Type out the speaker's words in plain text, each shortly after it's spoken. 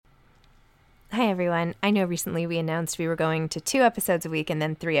Hi, everyone. I know recently we announced we were going to 2 episodes a week and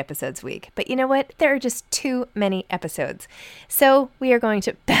then 3 episodes a week. But you know what? There are just too many episodes. So we are going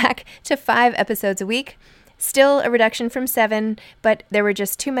back to 5 episodes a week. Still a reduction from 7, but there were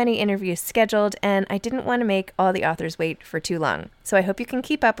just too many interviews scheduled, and I didn't want to make all the authors wait for too long. So I hope you can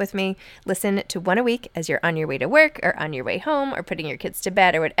keep up with me. Listen to 1 a week as you're on your way to work or on your way home or putting your kids to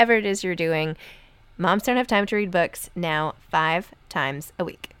bed or whatever it is you're doing. Moms Don't Have Time to Read Books, now 5 times a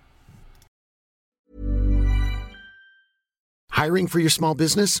week. Hiring for your small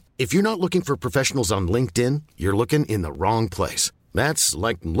business? If you're not looking for professionals on LinkedIn, you're looking in the wrong place. That's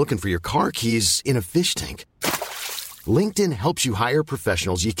like looking for your car keys in a fish tank. LinkedIn helps you hire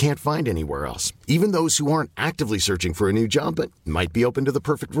professionals you can't find anywhere else, even those who aren't actively searching for a new job but might be open to the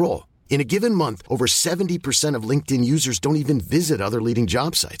perfect role. In a given month, over 70% of LinkedIn users don't even visit other leading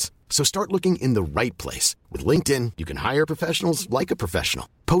job sites. So start looking in the right place. With LinkedIn, you can hire professionals like a professional.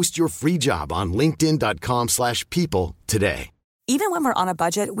 Post your free job on linkedin.com/people today. Even when we're on a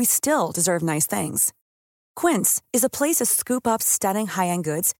budget, we still deserve nice things. Quince is a place to scoop up stunning high-end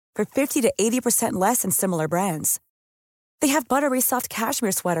goods for 50 to 80% less than similar brands. They have buttery soft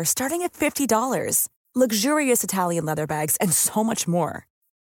cashmere sweaters starting at $50, luxurious Italian leather bags, and so much more.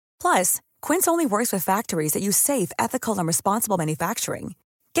 Plus, Quince only works with factories that use safe, ethical, and responsible manufacturing.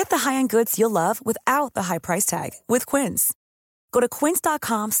 Get the high-end goods you'll love without the high price tag with Quince. Go to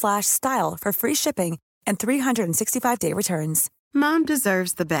quince.com/style for free shipping and 365-day returns. Mom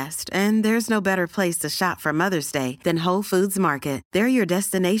deserves the best, and there's no better place to shop for Mother's Day than Whole Foods Market. They're your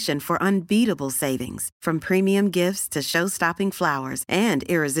destination for unbeatable savings, from premium gifts to show-stopping flowers and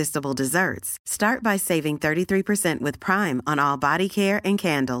irresistible desserts. Start by saving 33% with Prime on all body care and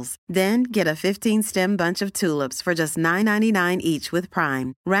candles. Then get a 15-stem bunch of tulips for just $9.99 each with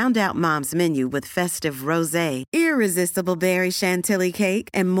Prime. Round out Mom's menu with festive rosé, irresistible berry chantilly cake,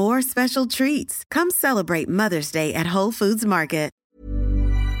 and more special treats. Come celebrate Mother's Day at Whole Foods Market.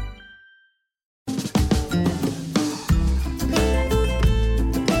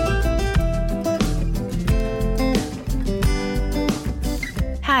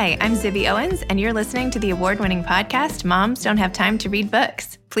 Hi, I'm Zibby Owens, and you're listening to the award-winning podcast, Moms Don't Have Time to Read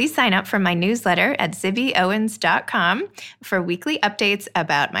Books. Please sign up for my newsletter at zibbyowens.com for weekly updates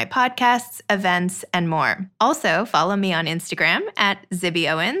about my podcasts, events, and more. Also, follow me on Instagram at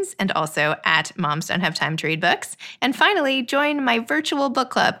zibbyowens and also at Moms Don't Have Time to Read Books. And finally, join my virtual book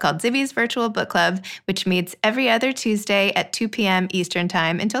club called Zibby's Virtual Book Club, which meets every other Tuesday at 2 p.m. Eastern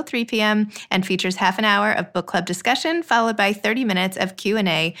Time until 3 p.m. and features half an hour of book club discussion followed by 30 minutes of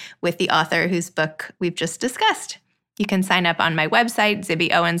Q&A with the author whose book we've just discussed. You can sign up on my website,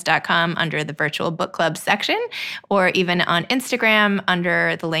 zibbyowens.com, under the Virtual Book Club section, or even on Instagram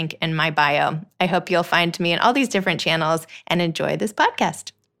under the link in my bio. I hope you'll find me in all these different channels and enjoy this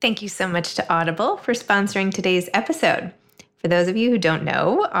podcast. Thank you so much to Audible for sponsoring today's episode. For those of you who don't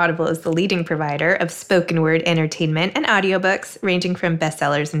know, Audible is the leading provider of spoken word entertainment and audiobooks, ranging from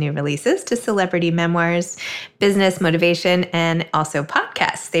bestsellers and new releases to celebrity memoirs, business motivation, and also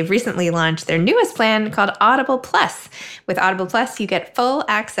podcasts. They've recently launched their newest plan called Audible Plus. With Audible Plus, you get full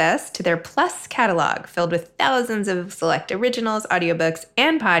access to their Plus catalog filled with thousands of select originals, audiobooks,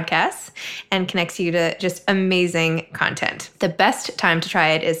 and podcasts, and connects you to just amazing content. The best time to try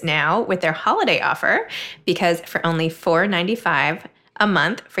it is now with their holiday offer, because for only $4.95 a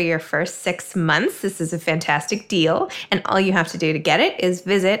month for your first 6 months. This is a fantastic deal. And all you have to do to get it is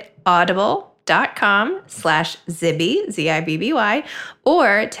visit audible.com/Zibby, Z-I-B-B-Y,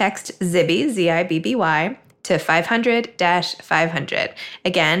 or text Zibby, Z-I-B-B-Y, to 500-500.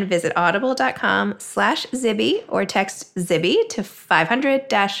 Again, visit audible.com/Zibby or text Zibby to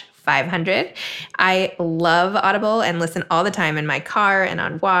 500-500. I love Audible and listen all the time in my car and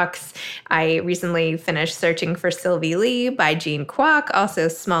on walks. I recently finished Searching for Sylvie Lee by Jean Kwok, also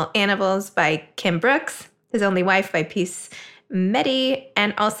Small Animals by Kim Brooks, His Only Wife by Peace Medi,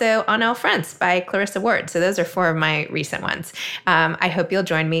 and also On All Fronts by Clarissa Ward. So those are 4 of my recent ones. I hope you'll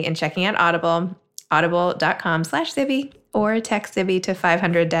join me in checking out Audible, audible.com/Zibby, or text Zibby to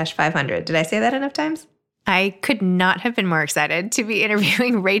 500-500. Did I say that enough times? I could not have been more excited to be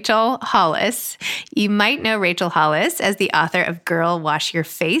interviewing Rachel Hollis. You might know Rachel Hollis as the author of Girl, Wash Your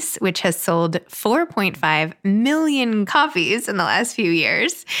Face, which has sold 4.5 million copies in the last few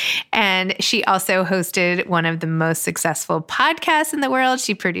years. And she also hosted one of the most successful podcasts in the world.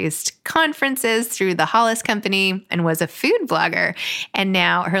 She produced conferences through the Hollis Company and was a food blogger. And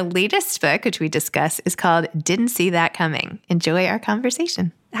now her latest book, which we discuss, is called Didn't See That Coming. Enjoy our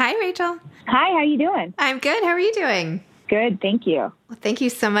conversation. Hi, Rachel. Hi, how you doing? I'm good. How are you doing? Good, thank you. Well, thank you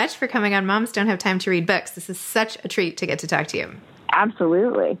so much for coming on Moms Don't Have Time to Read Books. This is such a treat to get to talk to you.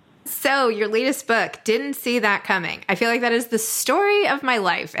 Absolutely. So your latest book, Didn't See That Coming. I feel like that is the story of my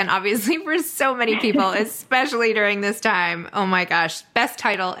life. And obviously for so many people, especially during this time, oh my gosh, best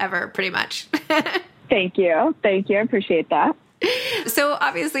title ever, pretty much. Thank you. Thank you. I appreciate that. So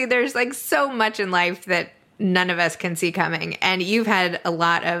obviously there's like so much in life that none of us can see coming. And you've had a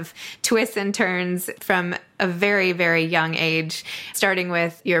lot of twists and turns from a very, very young age, starting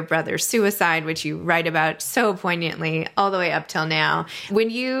with your brother's suicide, which you write about so poignantly all the way up till now. When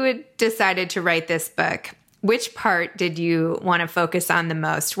you decided to write this book, which part did you want to focus on the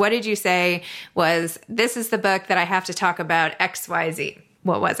most? What did you say was, this is the book that I have to talk about XYZ?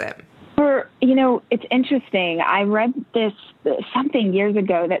 What was it? It's interesting. I read something years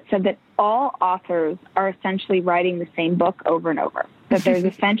ago that said that all authors are essentially writing the same book over and over, that there's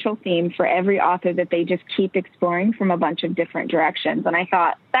a central theme for every author that they just keep exploring from a bunch of different directions. And I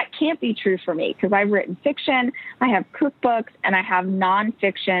thought, that can't be true for me, because I've written fiction, I have cookbooks, and I have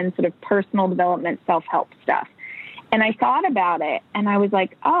nonfiction, sort of personal development, self-help stuff. And I thought about it, and I was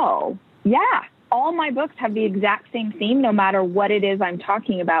like, oh, yeah. All my books have the exact same theme, no matter what it is I'm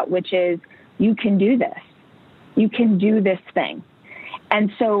talking about, which is you can do this. You can do this thing.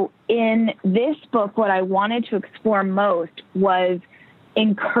 And so in this book, what I wanted to explore most was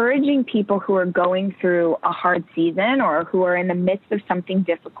encouraging people who are going through a hard season or who are in the midst of something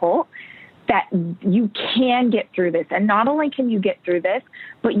difficult, that you can get through this. And not only can you get through this,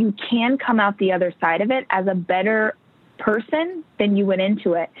 but you can come out the other side of it as a better person than you went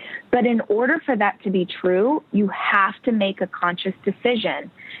into it. But in order for that to be true, you have to make a conscious decision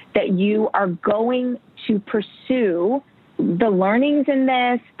that you are going to pursue the learnings in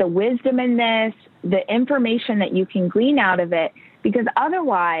this, the wisdom in this, the information that you can glean out of it, because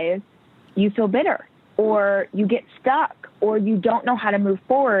otherwise you feel bitter or you get stuck or you don't know how to move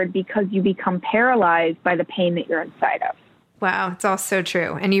forward because you become paralyzed by the pain that you're inside of. Wow, it's all so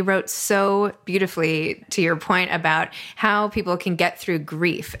true. And you wrote so beautifully to your point about how people can get through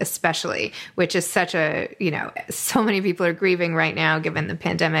grief, especially, which is such a, so many people are grieving right now given the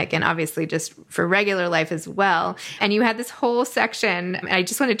pandemic and obviously just for regular life as well. And you had this whole section. I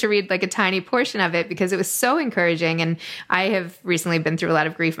just wanted to read like a tiny portion of it because it was so encouraging. And I have recently been through a lot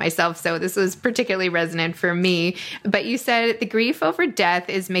of grief myself, so this was particularly resonant for me. But you said the grief over death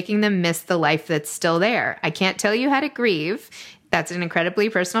is making them miss the life that's still there. I can't tell you how to grieve. That's an incredibly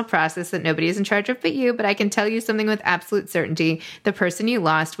personal process that nobody is in charge of but you, but I can tell you something with absolute certainty. The person you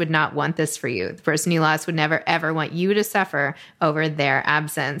lost would not want this for you. The person you lost would never, ever want you to suffer over their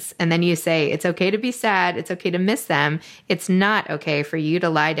absence. And then you say, it's okay to be sad. It's okay to miss them. It's not okay for you to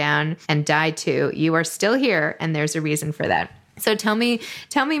lie down and die too. You are still here, and there's a reason for that. So tell me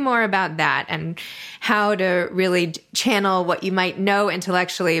more about that and how to really channel what you might know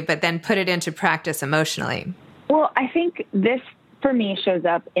intellectually, but then put it into practice emotionally. Well, I think this, for me, shows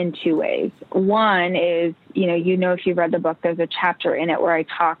up in two ways. One is, if you've read the book, there's a chapter in it where I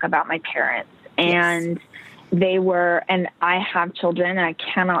talk about my parents. And and I have children, and I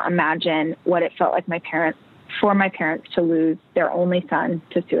cannot imagine what it felt like for my parents to lose their only son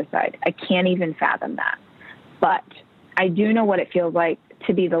to suicide. I can't even fathom that. But I do know what it feels like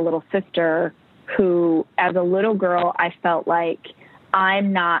to be the little sister who, as a little girl, I felt like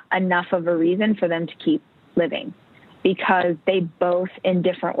I'm not enough of a reason for them to keep living, because they both, in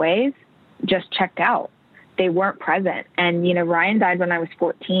different ways, just checked out. They weren't present. And, Ryan died when I was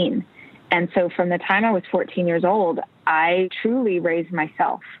 14. And so from the time I was 14 years old, I truly raised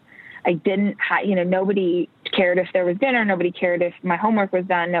myself. I didn't nobody cared if there was dinner. Nobody cared if my homework was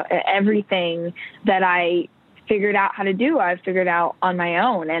done. No, everything that I figured out how to do, I figured out on my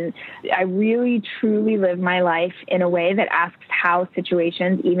own. And I really, truly live my life in a way that asks how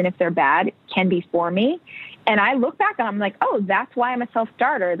situations, even if they're bad, can be for me. And I look back and I'm like, oh, that's why I'm a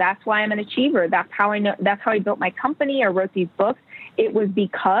self-starter. That's why I'm an achiever. That's how I built my company or wrote these books. It was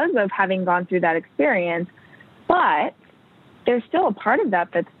because of having gone through that experience. But there's still a part of that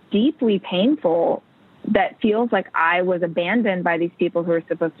that's deeply painful, that feels like I was abandoned by these people who are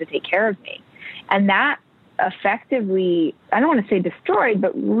supposed to take care of me. And that effectively, I don't want to say destroyed,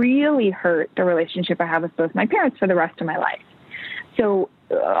 but really hurt the relationship I have with both my parents for the rest of my life. So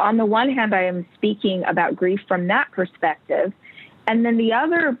on the one hand, I am speaking about grief from that perspective. And then the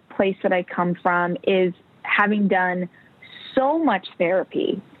other place that I come from is having done so much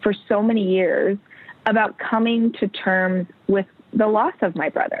therapy for so many years about coming to terms with the loss of my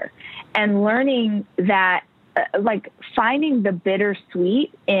brother and learning that, finding the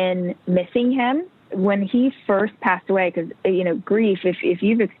bittersweet in missing him. When he first passed away, because, grief, if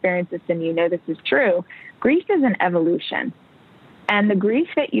you've experienced this and this is true, grief is an evolution. And the grief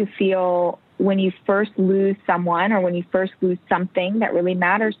that you feel when you first lose someone or when you first lose something that really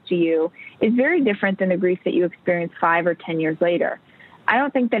matters to you is very different than the grief that you experience 5 or 10 years later. I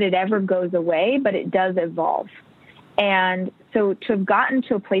don't think that it ever goes away, but it does evolve. And so to have gotten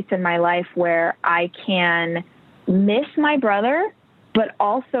to a place in my life where I can miss my brother, but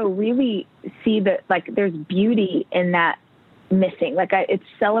also really see that, like, there's beauty in that missing. Like, it's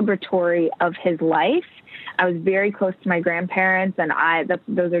celebratory of his life. I was very close to my grandparents, and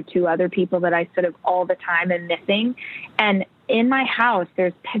those are 2 other people that I sort of all the time am missing. And in my house,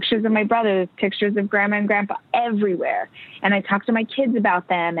 there's pictures of my brother, there's pictures of grandma and grandpa everywhere. And I talk to my kids about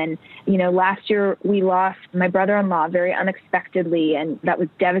them. And, last year we lost my brother-in-law very unexpectedly, and that was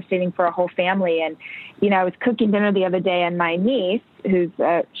devastating for our whole family. And, I was cooking dinner the other day, and my niece,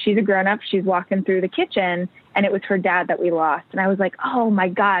 she's a grown-up, she's walking through the kitchen, and it was her dad that we lost. And I was like, oh my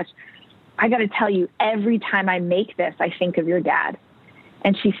gosh, I got to tell you, every time I make this, I think of your dad.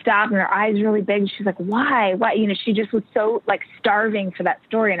 And she stopped, and her eyes really big. She's like, why? She just was so, like, starving for that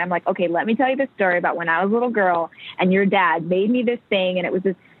story. And I'm like, okay, let me tell you the story about when I was a little girl and your dad made me this thing. And it was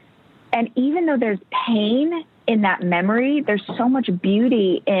this. And even though there's pain in that memory, there's so much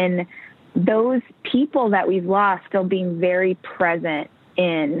beauty in those people that we've lost still being very present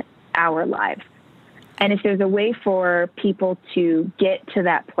in our lives. And if there's a way for people to get to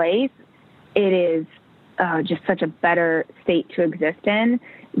that place, it is just such a better state to exist in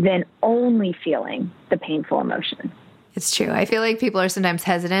than only feeling the painful emotion. It's true. I feel like people are sometimes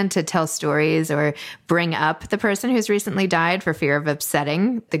hesitant to tell stories or bring up the person who's recently died for fear of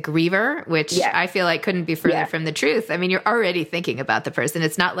upsetting the griever, which I feel like couldn't be further from the truth. I mean, you're already thinking about the person.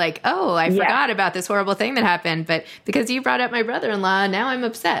 It's not like, oh, I forgot about this horrible thing that happened, but because you brought up my brother-in-law, now I'm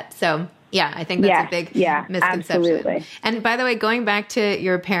upset. So yeah, I think that's a big misconception. Absolutely. And by the way, going back to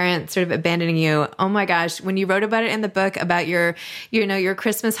your parents sort of abandoning you, oh my gosh, when you wrote about it in the book about your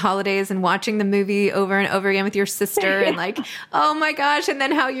Christmas holidays and watching the movie over and over again with your sister and like, oh my gosh, and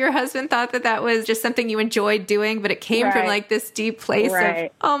then how your husband thought that was just something you enjoyed doing, but it came from like this deep place of,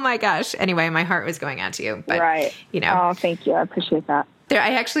 oh my gosh. Anyway, my heart was going out to you. But, Oh, thank you. I appreciate that.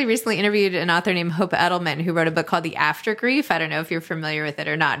 I actually recently interviewed an author named Hope Edelman who wrote a book called The After Grief. I don't know if you're familiar with it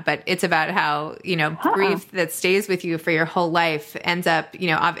or not, but it's about how, grief that stays with you for your whole life ends up,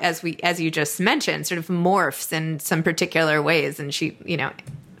 as you just mentioned, sort of morphs in some particular ways. And she,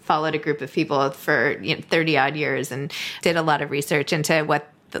 followed a group of people for 30 odd years and did a lot of research into what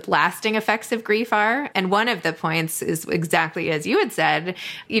the lasting effects of grief are. And one of the points is exactly as you had said,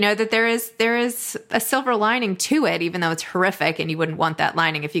 that there is a silver lining to it, even though it's horrific and you wouldn't want that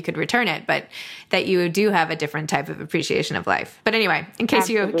lining if you could return it, but that you do have a different type of appreciation of life. But anyway, in case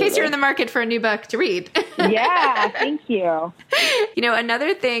you're in the market for a new book to read. Yeah, thank you.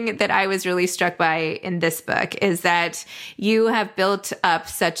 Another thing that I was really struck by in this book is that you have built up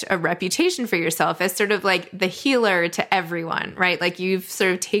such a reputation for yourself as sort of like the healer to everyone, right? Like you've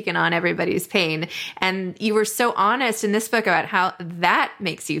sort of taken on everybody's pain. And you were so honest in this book about how that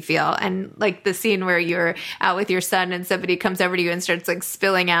makes you feel. And like the scene where you're out with your son and somebody comes over to you and starts like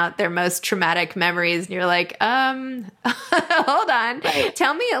spilling out their most traumatic memories. And you're like, hold on. Right.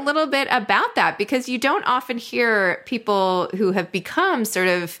 Tell me a little bit about that, because you don't often hear people who have become sort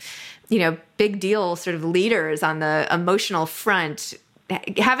of, big deal sort of leaders on the emotional front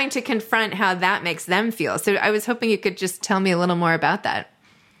having to confront how that makes them feel. So I was hoping you could just tell me a little more about that.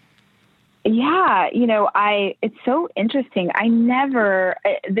 Yeah, it's so interesting.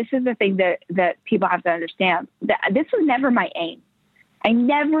 This is the thing that people have to understand, that this was never my aim. I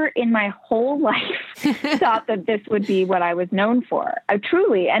never in my whole life thought that this would be what I was known for.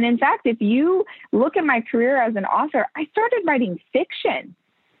 Truly. And in fact, if you look at my career as an author, I started writing fiction.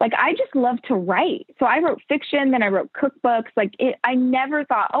 Like, I just love to write. So I wrote fiction, then I wrote cookbooks. I never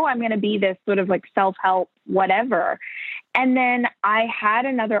thought, I'm going to be this sort of like self-help, whatever. And then I had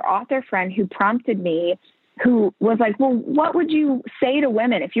another author friend who prompted me, who was like, well, what would you say to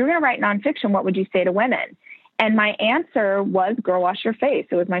women? If you were going to write nonfiction, what would you say to women? And my answer was Girl Wash Your Face.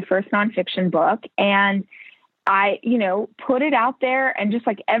 It was my first nonfiction book. And I, put it out there, and just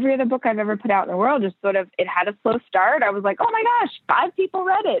like every other book I've ever put out in the world, just sort of, it had a slow start. I was like, oh my gosh, 5 people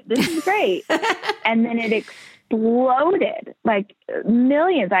read it. This is great. And then it exploded, like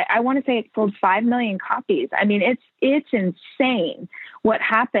millions. I want to say it sold 5 million copies. I mean, it's insane what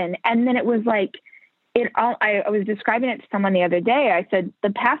happened. And then it was like, I was describing it to someone the other day. I said,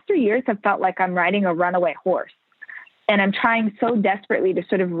 the past 3 years have felt like I'm riding a runaway horse. And I'm trying so desperately to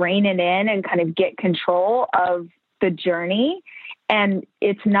sort of rein it in and kind of get control of the journey. And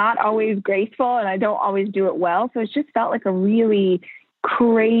it's not always graceful, and I don't always do it well. So it's just felt like a really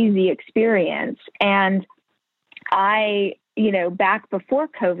crazy experience. And I back before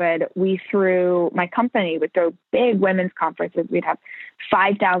COVID, my company would throw big women's conferences. We'd have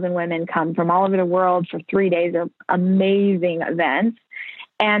 5,000 women come from all over the world for 3 days of amazing events.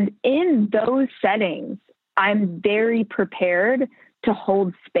 And in those settings, I'm very prepared to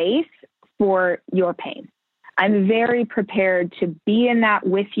hold space for your pain. I'm very prepared to be in that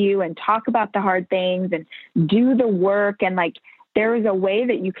with you and talk about the hard things and do the work. And there is a way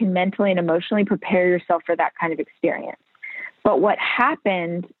that you can mentally and emotionally prepare yourself for that kind of experience. But what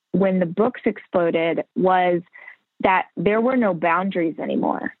happened when the books exploded was that there were no boundaries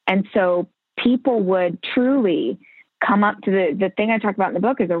anymore. And so people would truly come up to the thing I talk about in the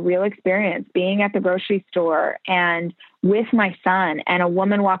book is a real experience, being at the grocery store and with my son, and a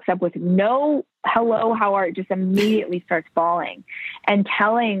woman walks up with no hello, how are you, just immediately starts bawling and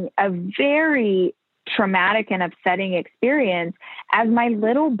telling a very traumatic and upsetting experience as my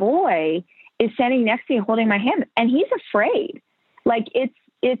little boy is standing next to me holding my hand, and he's afraid.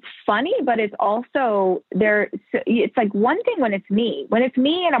 It's funny, but it's also there. It's one thing when it's me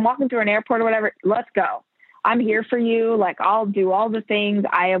and I'm walking through an airport or whatever, let's go. I'm here for you. I'll do all the things.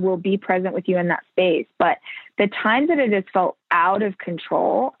 I will be present with you in that space. But the times that it has felt out of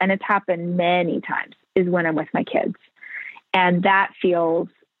control, and it's happened many times, is when I'm with my kids. And that feels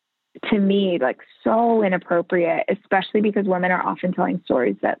to me so inappropriate, especially because women are often telling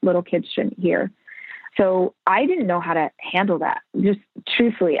stories that little kids shouldn't hear. So I didn't know how to handle that. Just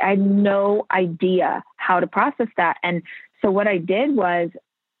truthfully, I had no idea how to process that. And so what I did was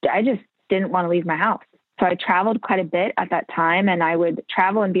I just didn't want to leave my house. So I traveled quite a bit at that time, and I would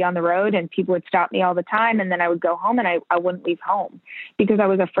travel and be on the road, and people would stop me all the time. And then I would go home, and I wouldn't leave home because I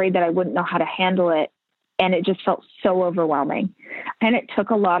was afraid that I wouldn't know how to handle it. And it just felt so overwhelming. And it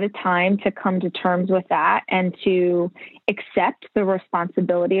took a lot of time to come to terms with that and to accept the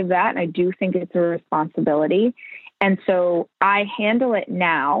responsibility of that. And I do think it's a responsibility. And so I handle it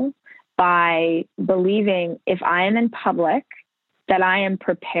now by believing if I am in public, that I am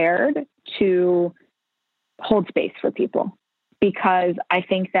prepared to hold space for people, because I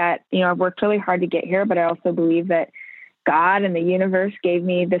think that, I've worked really hard to get here, but I also believe that God and the universe gave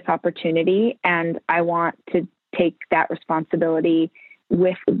me this opportunity, and I want to take that responsibility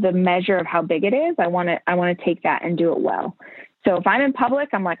with the measure of how big it is. I want to take that and do it well. So if I'm in public,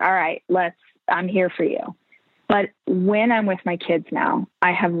 I'm all right, I'm here for you. But when I'm with my kids now,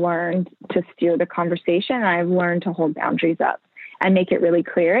 I have learned to steer the conversation, and I've learned to hold boundaries up and make it really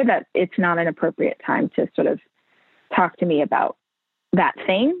clear that it's not an appropriate time to sort of talk to me about that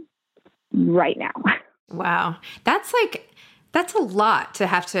thing right now. Wow. That's a lot to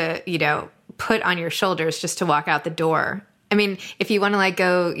have to, put on your shoulders just to walk out the door. I mean, if you want to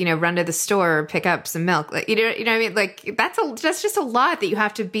go, run to the store, or pick up some milk, you know what I mean? That's just a lot that you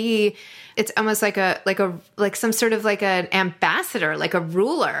have to be. It's almost like some sort of an ambassador, like a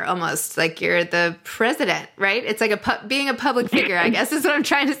ruler, almost like you're the president, right? It's being a public figure, I guess is what I'm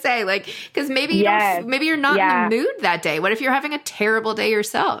trying to say. Because maybe you're not in the mood that day. What if you're having a terrible day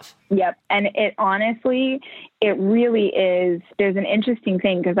yourself? Yep. And it really is. There's an interesting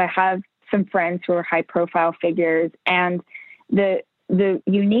thing, because I have some friends who are high profile figures, and the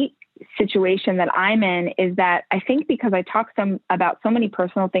unique situation that I'm in is that I think because I talk about so many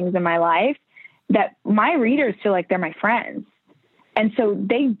personal things in my life, that my readers feel like they're my friends. And so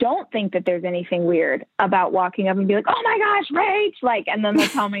they don't think that there's anything weird about walking up and be like, oh my gosh, Rach, and then they'll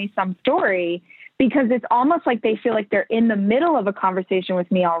tell me some story, because it's almost like they feel like they're in the middle of a conversation with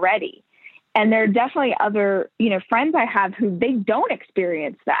me already. And there are definitely other, friends I have who they don't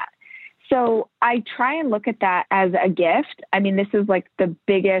experience that. So I try and look at that as a gift. I mean, this is the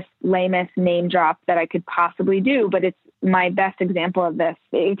biggest, lamest name drop that I could possibly do, but it's my best example of this.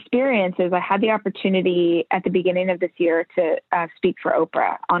 The experience is I had the opportunity at the beginning of this year to speak for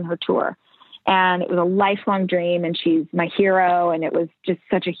Oprah on her tour. And it was a lifelong dream, and she's my hero. And it was just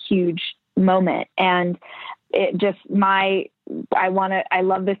such a huge moment. And it just, I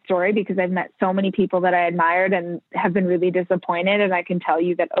love this story because I've met so many people that I admired and have been really disappointed. And I can tell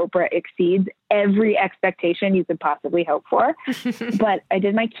you that Oprah exceeds every expectation you could possibly hope for. But I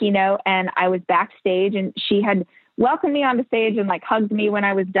did my keynote, and I was backstage, and she had welcomed me on the stage and hugged me when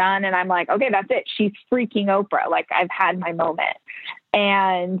I was done. And I'm like, okay, that's it. She's freaking Oprah. I've had my moment.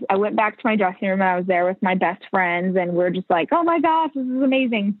 And I went back to my dressing room, and I was there with my best friends, and we're just oh my gosh, this is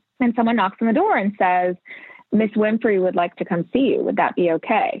amazing. And someone knocks on the door and says, Miss Winfrey would like to come see you. Would that be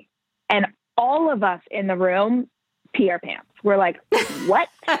okay? And all of us in the room pee our pants. We're like, what?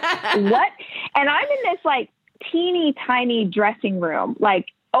 What? And I'm in this teeny tiny dressing room. Oprah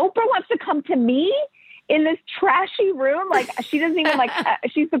wants to come to me in this trashy room. She doesn't even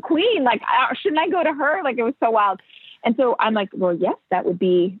she's the queen. Shouldn't I go to her? It was so wild. And so I'm like, well, yes, that would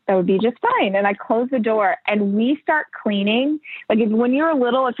be just fine. And I close the door and we start cleaning. Like when you're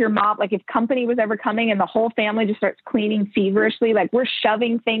little, if your mom, like if company was ever coming and the whole family just starts cleaning feverishly, like we're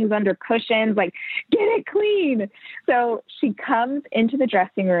shoving things under cushions, like get it clean. So she comes into the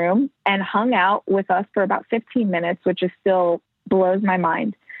dressing room and hung out with us for about 15 minutes, which is still blows my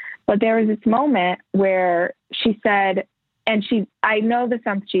mind. But there was this moment where she said, and I know this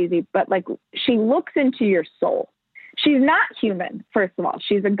sounds cheesy, but like she looks into your soul. She's not human, first of all.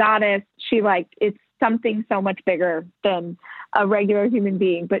 She's a goddess. It's something so much bigger than a regular human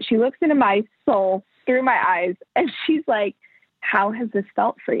being. But she looks into my soul through my eyes and she's like, how has this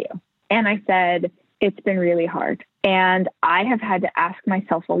felt for you? And I said, it's been really hard. And I have had to ask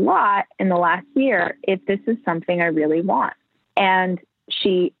myself a lot in the last year if this is something I really want. And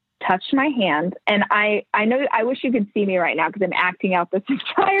she touched my hand. And I know, I wish you could see me right now because I'm acting out this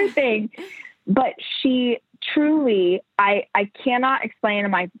entire thing. But she truly, I cannot explain.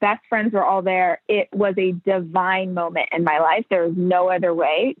 And my best friends were all there. It was a divine moment in my life. There was no other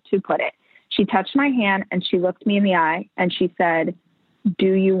way to put it. She touched my hand and she looked me in the eye and she said,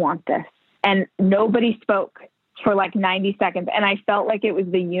 do you want this? And nobody spoke for like 90 seconds. And I felt like it was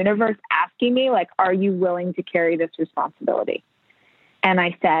the universe asking me, like, are you willing to carry this responsibility? And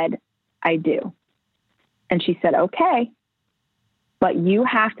I said, I do. And she said, okay, but you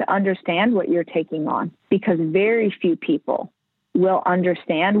have to understand what you're taking on because very few people will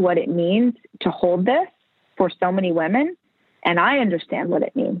understand what it means to hold this for so many women. And I understand what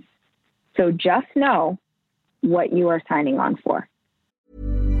it means. So just know what you are signing on for.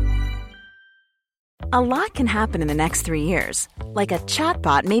 A lot can happen in the next 3 years. Like a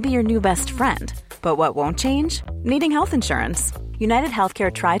chatbot may be your new best friend. But what won't change? Needing health insurance. United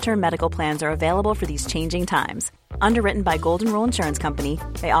Healthcare Tri-Term Medical Plans are available for these changing times. Underwritten by Golden Rule Insurance Company,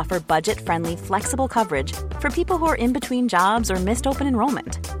 they offer budget-friendly, flexible coverage for people who are in between jobs or missed open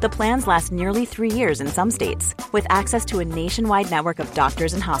enrollment. The plans last nearly 3 years in some states, with access to a nationwide network of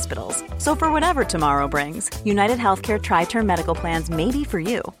doctors and hospitals. So for whatever tomorrow brings, United Healthcare Tri-Term Medical Plans may be for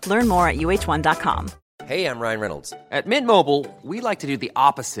you. Learn more at uh1.com. Hey, I'm Ryan Reynolds. At Mint Mobile, we like to do the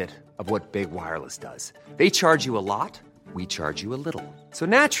opposite of what Big Wireless does. They charge you a lot. We charge you a little. So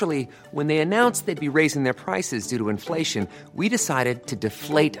naturally, when they announced they'd be raising their prices due to inflation, we decided to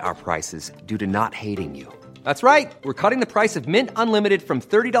deflate our prices due to not hating you. That's right. We're cutting the price of Mint Unlimited from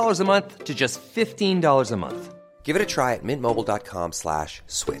 $30 a month to just $15 a month. Give it a try at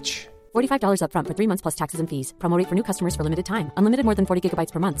mintmobile.com/switch. $45 up front for 3 months plus taxes and fees. Promo rate for new customers for limited time. Unlimited more than 40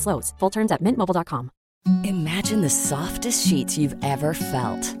 gigabytes per month. Slows full terms at mintmobile.com. Imagine the softest sheets you've ever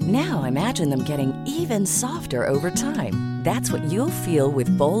felt. Now imagine them getting even softer over time. That's what you'll feel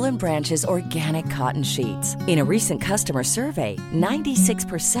with Boll & Branch's organic cotton sheets. In a recent customer survey,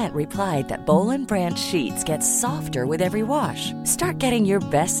 96% replied that Boll & Branch sheets get softer with every wash. Start getting your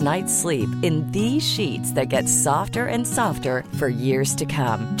best night's sleep in these sheets that get softer and softer for years to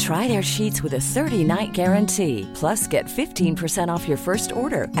come. Try their sheets with a 30-night guarantee. Plus, get 15% off your first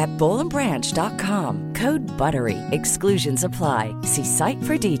order at bollandbranch.com. Code BUTTERY. Exclusions apply. See site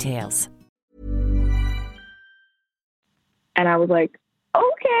for details. And I was like,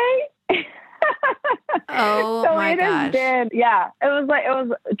 okay. Oh so my gosh. it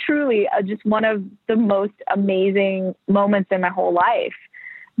was truly just one of the most amazing moments in my whole life.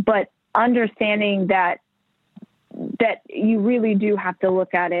 But understanding that you really do have to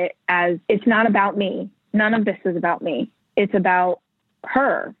look at it as it's not about me. None of this is about me. It's about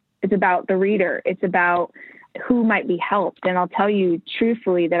her. It's about the reader. It's about who might be helped. And I'll tell you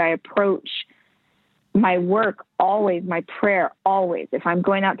truthfully that I approach my work always, my prayer always. If I'm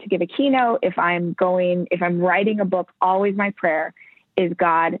going out to give a keynote, if I'm writing a book, always my prayer is,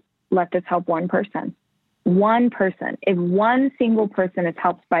 God, let this help one person. One person. If one single person is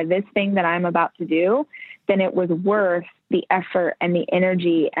helped by this thing that I'm about to do, then it was worth the effort and the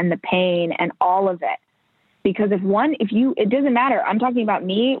energy and the pain and all of it. Because it doesn't matter. I'm talking about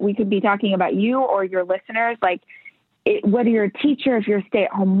me. We could be talking about you or your listeners. Like, whether you're a teacher, if you're a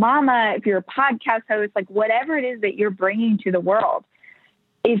stay-at-home mama, if you're a podcast host, like whatever it is that you're bringing to the world,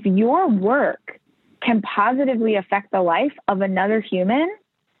 if your work can positively affect the life of another human,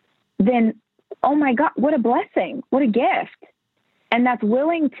 then, oh my God, what a blessing, what a gift. And I'm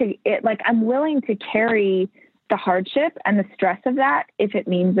willing to carry the hardship and the stress of that if it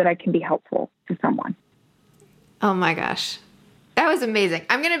means that I can be helpful to someone. Oh my gosh. That was amazing.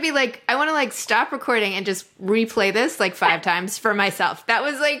 I'm going to be like, I want to like stop recording and just replay this like 5 times for myself. That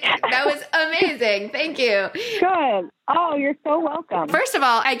was amazing. Thank you. Good. Oh, you're so welcome. First of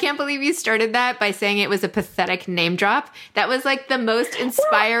all, I can't believe you started that by saying it was a pathetic name drop. That was like the most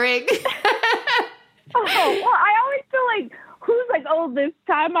inspiring. I always feel like, who's like, oh, this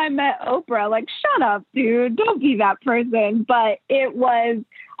time I met Oprah. Like, shut up, dude. Don't be that person. But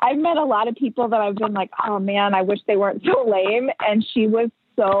I met a lot of people that I've been like, oh man, I wish they weren't so lame. And she was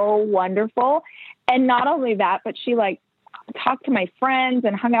so wonderful. And not only that, but she like talked to my friends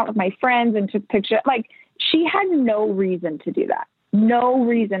and hung out with my friends and took pictures. Like, she had no reason to do that. No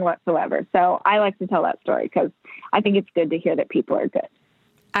reason whatsoever. So I like to tell that story because I think it's good to hear that people are good.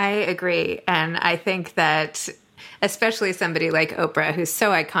 I agree. And I think that especially somebody like Oprah, who's so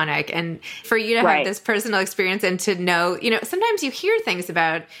iconic, and for you to have this personal experience and to know, sometimes you hear things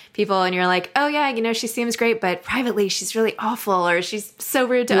about people and you're like, oh yeah, she seems great, but privately she's really awful, or she's so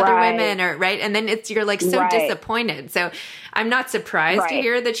rude to other women, or and then you're like so disappointed. So I'm not surprised to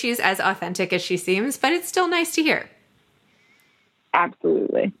hear that she's as authentic as she seems, but it's still nice to hear.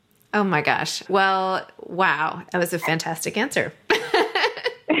 Absolutely. Oh my gosh. Well, wow. That was a fantastic answer.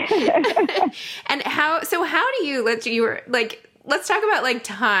 And how do you, let's talk about like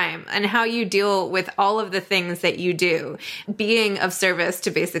time and how you deal with all of the things that you do, being of service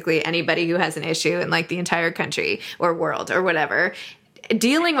to basically anybody who has an issue in like the entire country or world or whatever,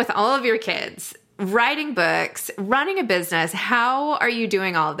 dealing with all of your kids, writing books, running a business. How are you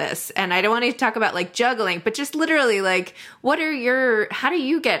doing all of this? And I don't want to talk about like juggling, but just literally like, how do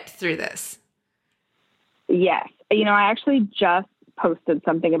you get through this? Yes. I actually just posted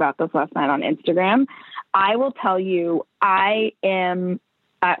something about this last night on Instagram. I will tell you, I am,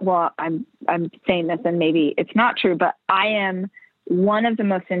 I'm saying this and maybe it's not true, but I am one of the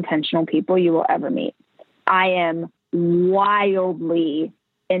most intentional people you will ever meet. I am wildly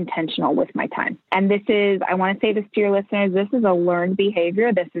intentional with my time. And I want to say this to your listeners, this is a learned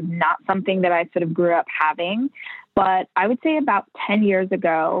behavior. This is not something that I sort of grew up having. But I would say about 10 years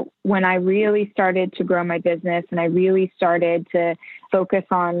ago, when I really started to grow my business and I really started to focus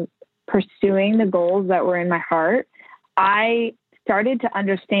on pursuing the goals that were in my heart, I started to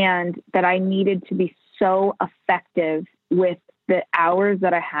understand that I needed to be so effective with the hours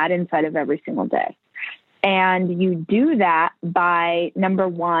that I had inside of every single day. And you do that by, number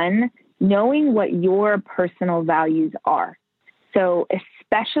one, knowing what your personal values are. So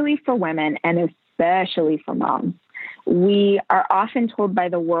especially for women and especially for moms, we are often told by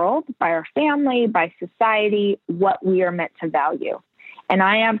the world, by our family, by society, what we are meant to value. And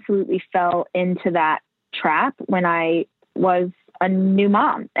I absolutely fell into that trap when I was a new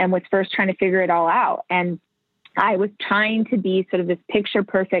mom and was first trying to figure it all out. And I was trying to be sort of this picture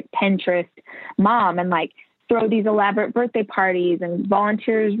perfect Pinterest mom and like throw these elaborate birthday parties and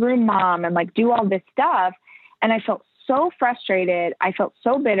volunteers room mom and like do all this stuff. And I felt so frustrated. I felt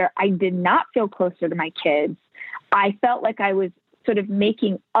so bitter. I did not feel closer to my kids. I felt like I was sort of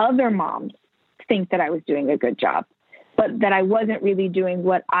making other moms think that I was doing a good job, but that I wasn't really doing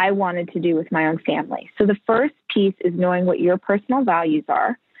what I wanted to do with my own family. So the first piece is knowing what your personal values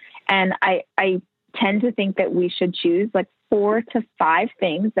are. And I tend to think that we should choose like 4 to 5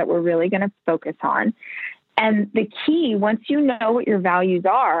 things that we're really going to focus on. And the key, once you know what your values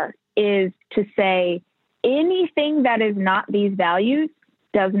are, is to say anything that is not these values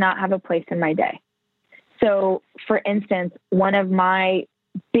does not have a place in my day. So, for instance, one of my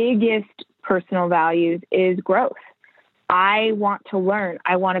biggest personal values is growth. I want to learn.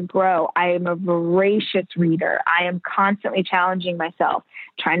 I want to grow. I am a voracious reader. I am constantly challenging myself,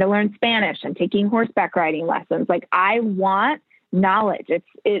 trying to learn Spanish and taking horseback riding lessons. Like, I want knowledge.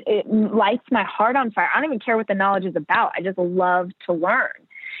 It lights my heart on fire. I don't even care what the knowledge is about. I just love to learn.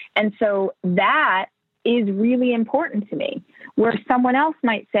 And so that is really important to me, where someone else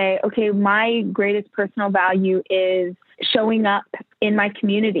might say, okay, my greatest personal value is showing up in my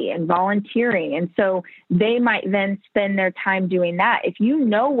community and volunteering. And so they might then spend their time doing that. If you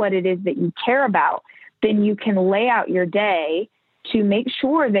know what it is that you care about, then you can lay out your day to make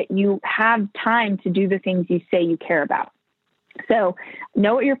sure that you have time to do the things you say you care about. So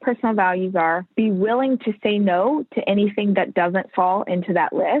know what your personal values are, be willing to say no to anything that doesn't fall into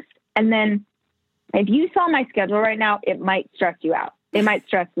that list. And then if you saw my schedule right now, it might stress you out. It might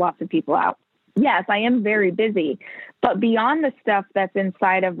stress lots of people out. Yes, I am very busy, but beyond the stuff that's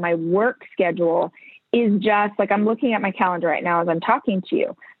inside of my work schedule is just like, I'm looking at my calendar right now as I'm talking to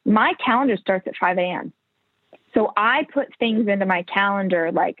you. My calendar starts at 5 a.m. So I put things into my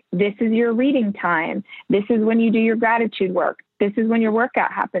calendar like, this is your reading time. This is when you do your gratitude work. This is when your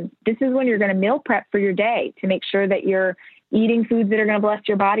workout happens. This is when you're going to meal prep for your day to make sure that you're eating foods that are going to bless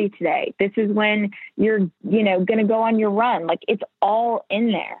your body today. This is when you're, going to go on your run. Like, it's all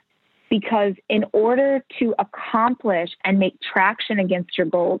in there, because in order to accomplish and make traction against your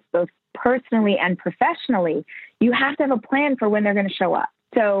goals, both personally and professionally, you have to have a plan for when they're going to show up.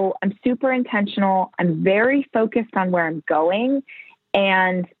 So I'm super intentional. I'm very focused on where I'm going.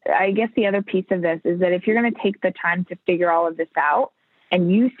 And I guess the other piece of this is that if you're going to take the time to figure all of this out, and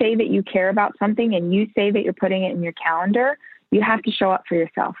you say that you care about something and you say that you're putting it in your calendar, you have to show up for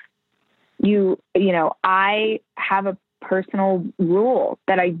yourself. You know, I have a personal rule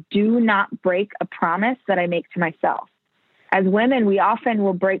that I do not break a promise that I make to myself. As women, we often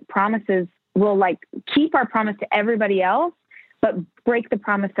will break promises. We'll like keep our promise to everybody else, but break the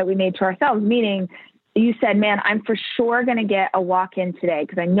promise that we made to ourselves, meaning you said, man, I'm for sure going to get a walk in today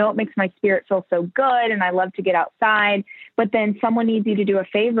because I know it makes my spirit feel so good and I love to get outside. But then someone needs you to do a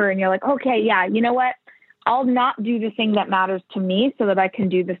favor and you're like, okay, yeah, you know what? I'll not do the thing that matters to me so that I can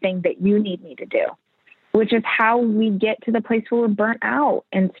do the thing that you need me to do, which is how we get to the place where we're burnt out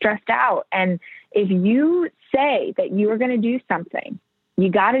and stressed out. And if you say that you are going to do something,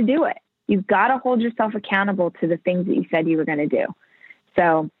 you got to do it. You've got to hold yourself accountable to the things that you said you were going to do.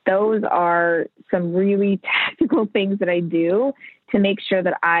 So those are some really tactical things that I do to make sure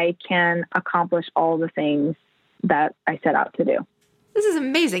that I can accomplish all the things that I set out to do. This is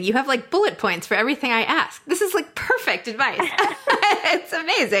amazing. You have like bullet points for everything I ask. This is like perfect advice. It's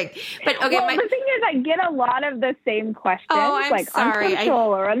amazing. But okay, well, the thing is, I get a lot of the same questions, I'm sorry. on social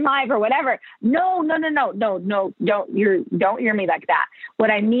or on live or whatever. No, don't hear me like that.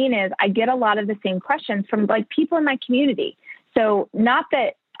 What I mean is, I get a lot of the same questions from like people in my community. So not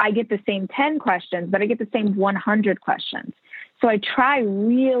that I get the same 10 questions, but I get the same 100 questions. So I try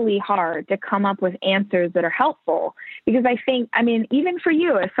really hard to come up with answers that are helpful because I think, I mean, even for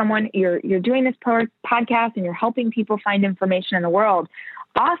you, as someone, you're doing this podcast and you're helping people find information in the world,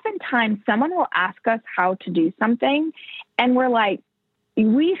 oftentimes someone will ask us how to do something. And we're like,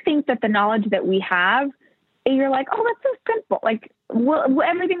 we think that the knowledge that we have, and you're like, oh, that's so simple. Like, well,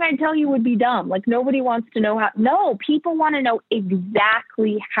 everything I tell you would be dumb. Like, nobody wants to know how. No, people want to know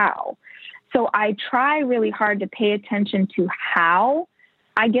exactly how. So I try really hard to pay attention to how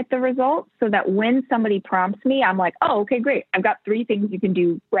I get the results so that when somebody prompts me, I'm like, oh, okay, great. I've got 3 things you can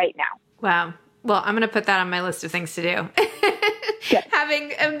do right now. Wow. Well, I'm going to put that on my list of things to do.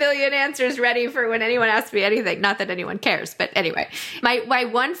 Having a million answers ready for when anyone asks me anything. Not that anyone cares, but anyway. My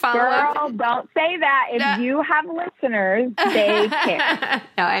one follow-up. Girl, don't say that. If you have listeners, they care.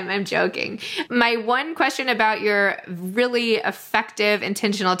 No, I'm joking. My one question about your really effective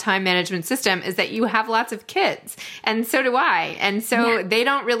intentional time management system is that you have lots of kids, and so do I. And so they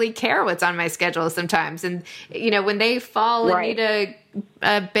don't really care what's on my schedule sometimes. And, you know, when they fall and need a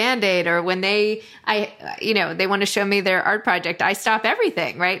Band-Aid, or when they want to show me their art project, I stop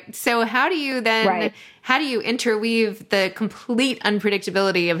everything, right? So how do you then, how do you interweave the complete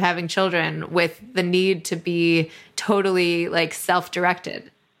unpredictability of having children with the need to be totally like self-directed?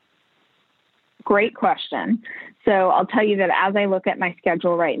 Great question. So I'll tell you that as I look at my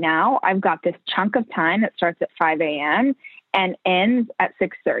schedule right now, I've got this chunk of time that starts at 5 a.m. and ends at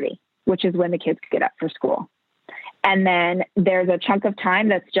 6:30, which is when the kids get up for school. And then there's a chunk of time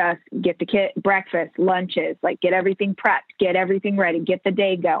that's just get the kid breakfast, lunches, like get everything prepped, get everything ready, get the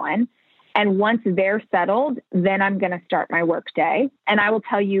day going. And once they're settled, then I'm going to start my work day. And I will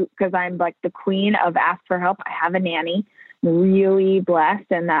tell you, because I'm like the queen of ask for help, I have a nanny. I'm really blessed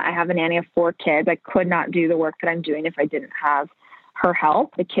in that I have a nanny of 4 kids. I could not do the work that I'm doing if I didn't have her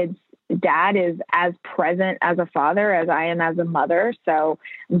help. The kids' dad is as present as a father as I am as a mother. So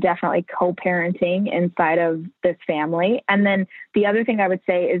I'm definitely co-parenting inside of this family. And then the other thing I would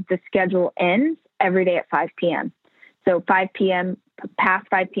say is the schedule ends every day at 5 p.m. So 5 p.m., past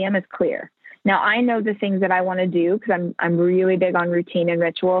 5 p.m. is clear. Now I know the things that I want to do because I'm really big on routine and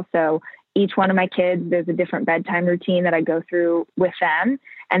ritual. So each one of my kids, there's a different bedtime routine that I go through with them.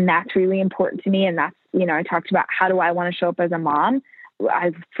 And that's really important to me. And that's, you know, I talked about how do I want to show up as a mom.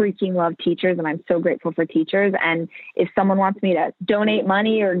 I freaking love teachers and I'm so grateful for teachers. And if someone wants me to donate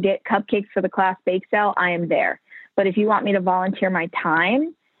money or get cupcakes for the class bake sale, I am there. But if you want me to volunteer my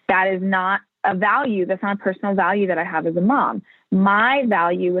time, that is not a value. That's not a personal value that I have as a mom. My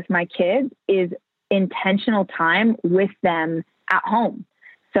value with my kids is intentional time with them at home.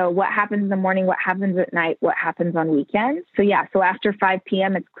 So what happens in the morning, what happens at night, what happens on weekends. So so after 5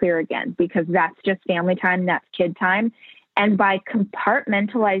 p.m., it's clear again, because that's just family time. That's kid time. And by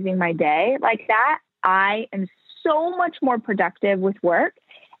compartmentalizing my day like that, I am so much more productive with work.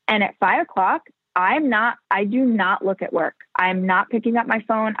 And at 5 o'clock, I do not look at work. I'm not picking up my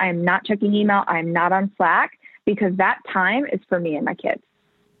phone. I'm not checking email. I'm not on Slack, because that time is for me and my kids.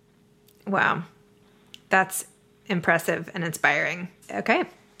 Wow. That's impressive and inspiring. Okay.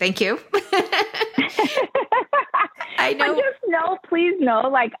 Thank you. I know. But just please know,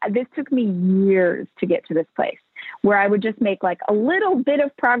 like, this took me years to get to this place. where I would just make like a little bit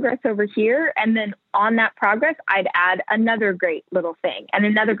of progress over here. And then on that progress, I'd add another great little thing and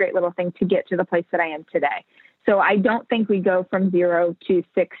another great little thing to get to the place that I am today. So I don't think we go from 0 to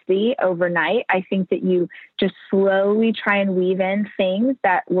 60 overnight. I think that you just slowly try and weave in things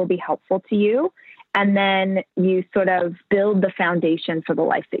that will be helpful to you. And then you sort of build the foundation for the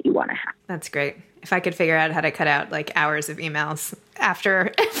life that you want to have. That's great. If I could figure out how to cut out like hours of emails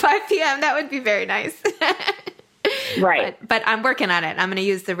after 5 p.m., that would be very nice. Right. But I'm working on it. I'm going to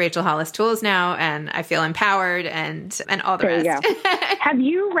use the Rachel Hollis tools now, and I feel empowered and all the rest. There you go. Have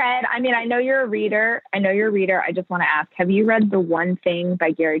you read, I mean, I know you're a reader. I just want to ask, have you read The One Thing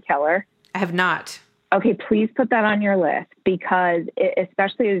by Gary Keller? I have not. Okay, please put that on your list, because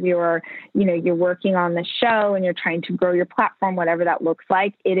especially as you're working on the show and you're trying to grow your platform, whatever that looks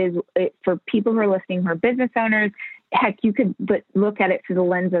like, for people who are listening who are business owners. Heck, you could look at it through the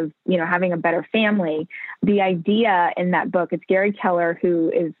lens of, having a better family. The idea in that book, it's Gary Keller,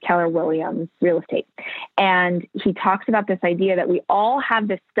 who is Keller Williams Real Estate. And he talks about this idea that we all have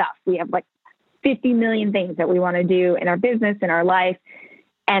this stuff. We have like 50 million things that we want to do in our business, in our life.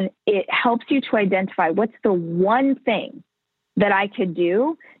 And it helps you to identify what's the one thing that I could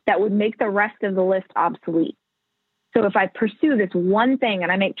do that would make the rest of the list obsolete. So if I pursue this one thing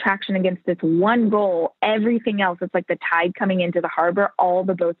and I make traction against this one goal, everything else, it's like the tide coming into the harbor, all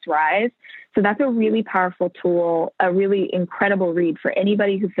the boats rise. So that's a really powerful tool, a really incredible read for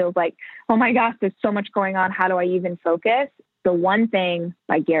anybody who feels like, oh my gosh, there's so much going on. How do I even focus? The One Thing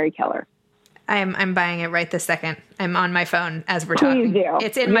by Gary Keller. I'm buying it right this second. I'm on my phone as we're talking. Please do.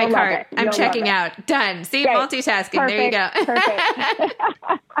 It's in my cart. I'm checking out. Done. See, Great. Multitasking. Perfect. There you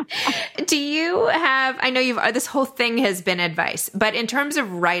go. Do you have, I know this whole thing has been advice, but in terms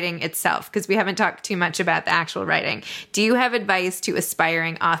of writing itself, because we haven't talked too much about the actual writing, do you have advice to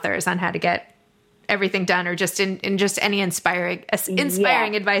aspiring authors on how to get everything done, or just in just any inspiring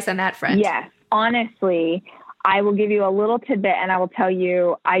advice on that front? Yes. Honestly, I will give you a little tidbit, and I will tell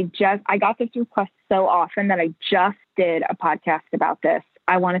you, I got this request so often that I just did a podcast about this.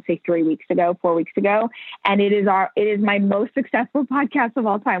 I want to say 4 weeks ago. And it is my most successful podcast of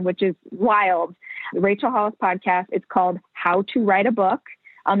all time, which is wild. The Rachel Hollis podcast. It's called How to Write a Book.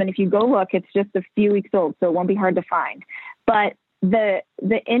 And if you go look, it's just a few weeks old, so it won't be hard to find. But the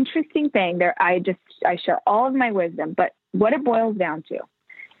interesting thing there, I share all of my wisdom, but what it boils down to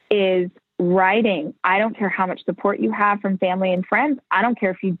is writing. I don't care how much support you have from family and friends. I don't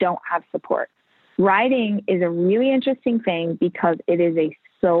care if you don't have support. Writing is a really interesting thing because it is a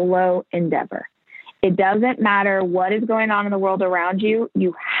solo endeavor. It doesn't matter what is going on in the world around you.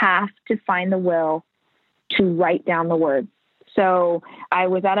 You have to find the will to write down the words. So I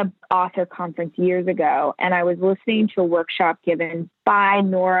was at an author conference years ago, and I was listening to a workshop given by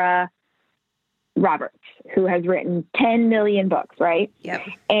Nora Roberts, who has written 10 million books, right? Yep.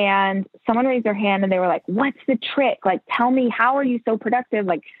 And someone raised their hand and they were like, what's the trick? Like, tell me, how are you so productive?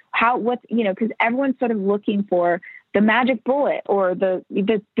 Like, because everyone's sort of looking for the magic bullet or the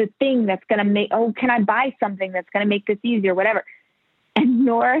thing that's going to make, can I buy something that's going to make this easier, whatever. And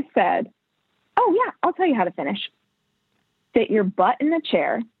Nora said, oh yeah, I'll tell you how to finish. Sit your butt in the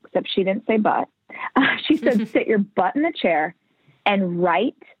chair, except she didn't say butt. She said, sit your butt in the chair and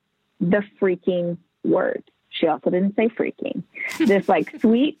write the freaking words. She also didn't say freaking. This like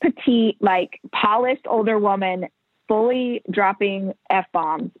sweet, petite, like polished older woman, fully dropping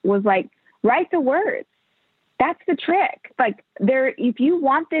F-bombs, was like, write the words. That's the trick. Like if you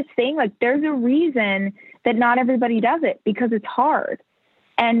want this thing, like there's a reason that not everybody does it, because it's hard.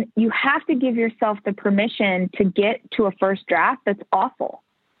 And you have to give yourself the permission to get to a first draft that's awful.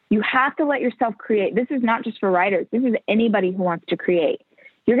 You have to let yourself create. This is not just for writers. This is anybody who wants to create.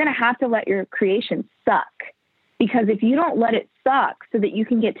 You're going to have to let your creation suck, because if you don't let it suck so that you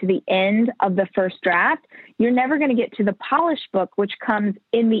can get to the end of the first draft, you're never going to get to the polished book, which comes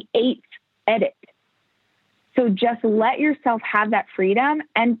in the 8th edit. So just let yourself have that freedom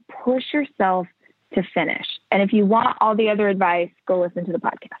and push yourself to finish. And if you want all the other advice, go listen to the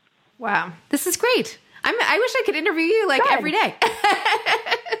podcast. Wow. This is great. I wish I could interview you like every day.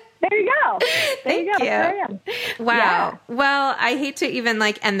 There you go. Thank you. There I am. Wow. Yeah. Well, I hate to even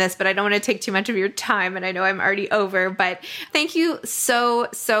end this, but I don't want to take too much of your time, and I know I'm already over, but thank you so,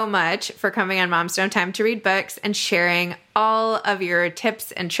 so much for coming on Moms Don't Have Time to Read Books and sharing all of your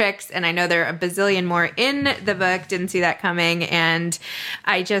tips and tricks. And I know there are a bazillion more in the book. Didn't see that coming. And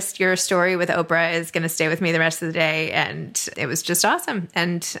your story with Oprah is going to stay with me the rest of the day. And it was just awesome.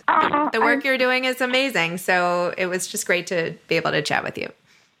 And the work you're doing is amazing. So it was just great to be able to chat with you.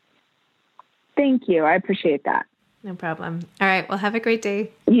 Thank you. I appreciate that. No problem. All right. Well, have a great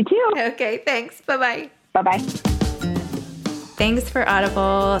day. You too. Okay. Thanks. Bye-bye. Bye-bye. Thanks for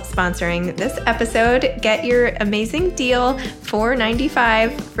Audible sponsoring this episode. Get your amazing deal,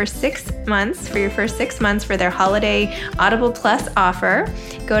 $4.95 for 6 months, for your first 6 months for their holiday Audible Plus offer.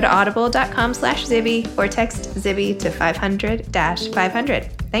 Go to audible.com/Zibby or text Zibby to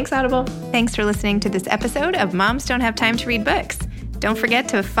 500-500. Thanks, Audible. Thanks for listening to this episode of Moms Don't Have Time to Read Books. Don't forget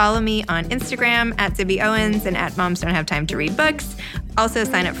to follow me on Instagram at Zibby Owens and at Moms Don't Have Time to Read Books. Also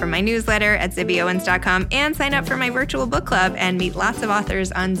sign up for my newsletter at zibbyowens.com and sign up for my virtual book club and meet lots of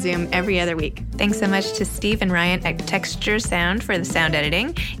authors on Zoom every other week. Thanks so much to Steve and Ryan at Texture Sound for the sound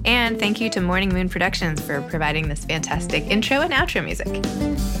editing. And thank you to Morning Moon Productions for providing this fantastic intro and outro music.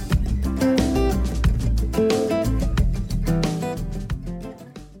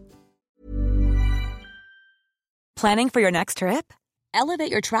 Planning for your next trip?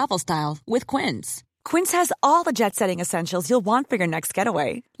 Elevate your travel style with Quince. Quince has all the jet-setting essentials you'll want for your next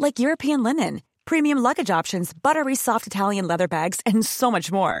getaway, like European linen, premium luggage options, buttery soft Italian leather bags, and so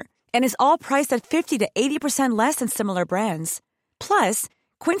much more. And is all priced at 50 to 80% less than similar brands. Plus,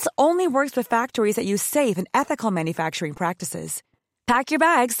 Quince only works with factories that use safe and ethical manufacturing practices. Pack your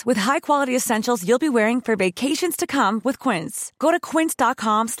bags with high-quality essentials you'll be wearing for vacations to come with Quince. Go to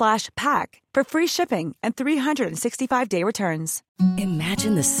quince.com/pack for free shipping and 365-day returns.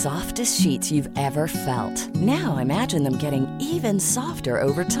 Imagine the softest sheets you've ever felt. Now imagine them getting even softer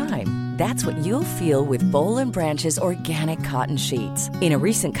over time. That's what you'll feel with Boll & Branch's organic cotton sheets. In a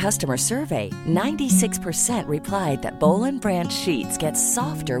recent customer survey, 96% replied that Boll & Branch sheets get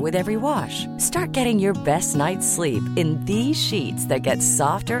softer with every wash. Start getting your best night's sleep in these sheets that get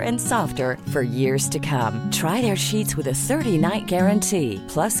softer and softer for years to come. Try their sheets with a 30-night guarantee.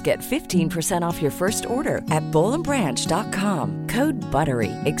 Plus, get 15% off your first order at bollandbranch.com. Code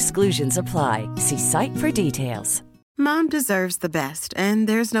BUTTERY. Exclusions apply. See site for details. Mom deserves the best, and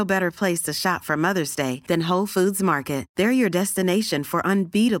there's no better place to shop for Mother's Day than Whole Foods Market. They're your destination for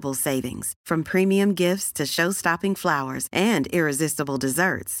unbeatable savings, from premium gifts to show-stopping flowers and irresistible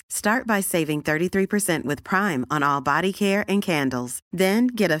desserts. Start by saving 33% with Prime on all body care and candles. Then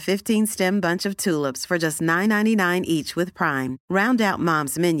get a 15-stem bunch of tulips for just $9.99 each with Prime. Round out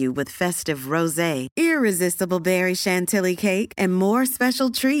Mom's menu with festive rosé, irresistible berry chantilly cake, and more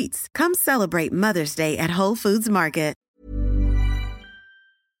special treats. Come celebrate Mother's Day at Whole Foods Market.